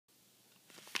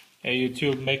Hey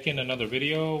YouTube, making another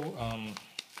video.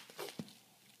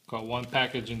 Got one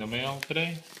package in the mail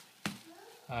today.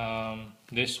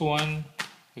 This one,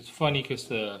 it's funny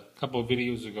because a couple of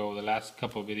videos ago, the last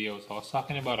couple of videos, I was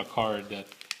talking about a card that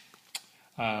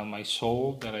I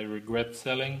sold that I regret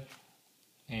selling.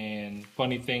 And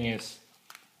funny thing is,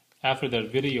 after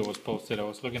that video was posted, I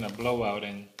was looking at Blowout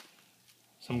and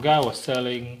some guy was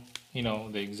selling,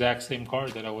 the exact same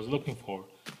card that I was looking for.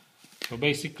 So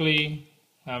basically,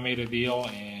 I made a deal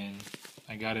and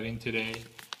I got it in today,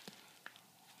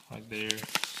 right there.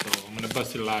 So I'm gonna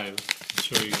bust it live and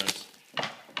show you guys.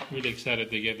 Really excited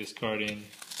to get this card in.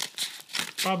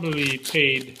 Probably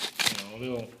paid, a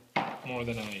little more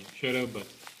than I should have, but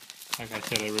like I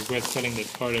said, I regret selling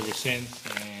that card ever since,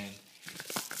 and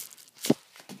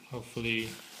hopefully,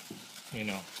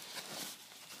 it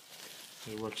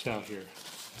works out here.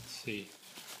 Let's see.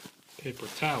 Paper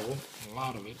towel, a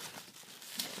lot of it.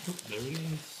 Oh, there it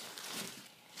is.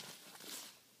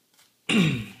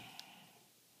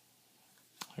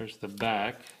 Here's the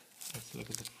back. Let's look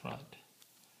at the front.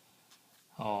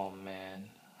 Oh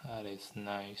man, that is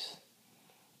nice.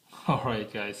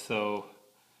 Alright guys, so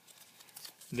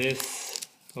this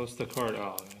was the card.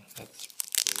 Oh, that's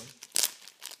cool.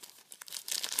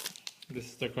 This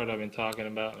is the card I've been talking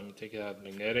about. Let me take it out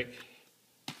magnetic.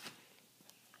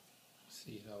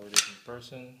 See how it is in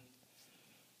person.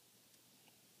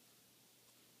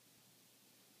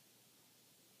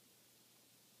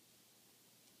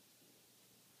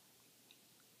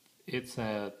 It's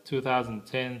a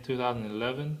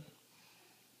 2010-2011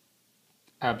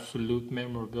 absolute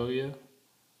memorabilia.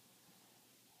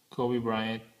 Kobe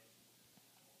Bryant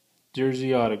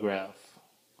jersey autograph.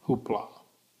 Hoopla.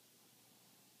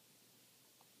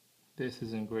 This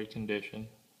is in great condition.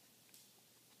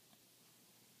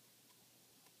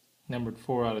 Numbered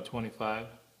 4 out of 25.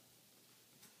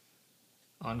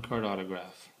 On card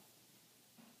autograph.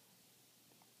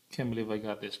 Can't believe I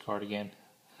got this card again.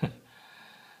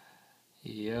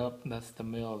 Yep, that's the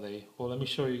Mailday. Well, let me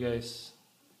show you guys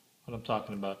what I'm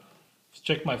talking about. Let's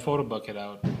check my photo bucket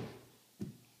out.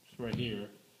 It's right here.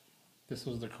 This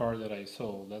was the card that I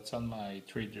sold. That's on my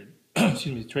traded,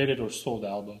 traded or sold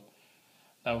album.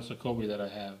 That was the Kobe that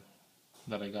I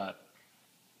got.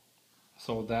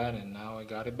 Sold that, and now I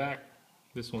got it back.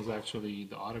 This one's actually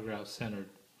the autograph centered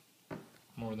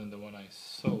more than the one I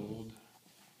sold.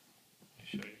 Let me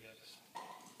show you guys.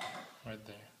 Right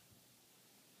there.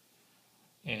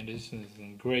 And this is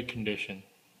in great condition.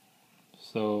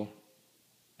 So,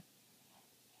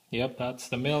 yep, that's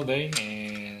the Mailday,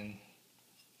 and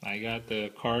I got the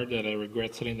card that I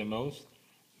regret selling the most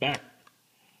back.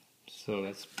 So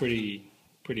that's pretty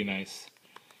nice.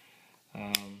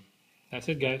 That's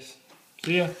it, guys.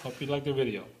 See ya. Hope you liked the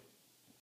video.